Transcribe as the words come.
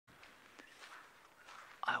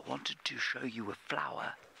wanted to show you a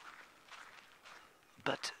flower,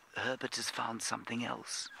 but Herbert has found something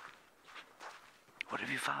else. What have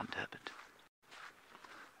you found, Herbert?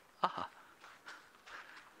 Ah,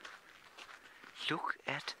 look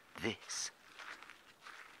at this.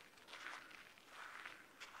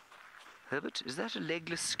 Herbert, is that a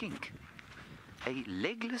legless skink? A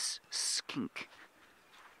legless skink.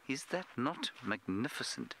 Is that not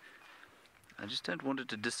magnificent? I just don't want it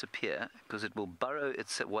to disappear, because it will burrow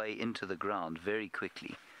its way into the ground very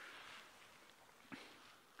quickly.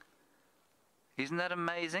 Isn't that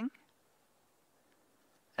amazing?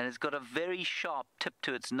 And it's got a very sharp tip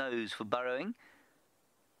to its nose for burrowing.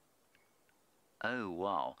 Oh,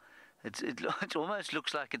 wow. It almost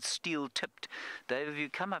looks like it's steel-tipped. Dave, if you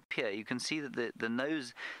come up here, you can see that the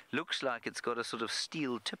nose looks like it's got a sort of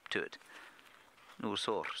steel tip to it. Oh,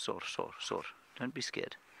 soar. Don't be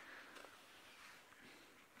scared.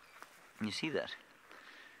 You see that?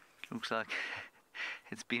 It looks like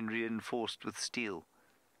it's been reinforced with steel.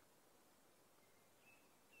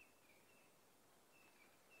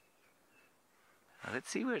 Now, let's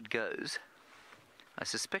see where it goes. I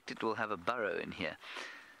suspect it will have a burrow in here.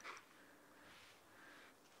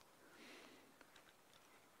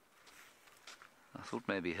 I thought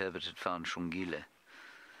maybe Herbert had found Shungile,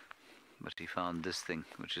 but he found this thing,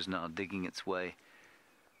 which is now digging its way.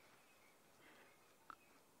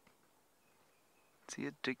 See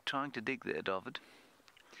it trying to dig there, David?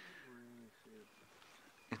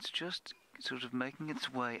 It's just sort of making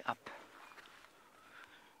its way up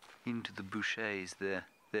into the bouchets there.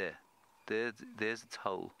 There's its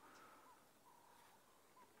hole.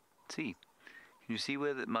 See? Can you see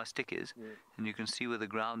where my stick is? Yeah. And you can see where the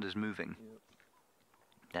ground is moving. Yeah.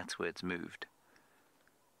 That's where it's moved.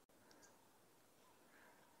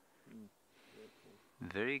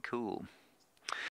 Very cool.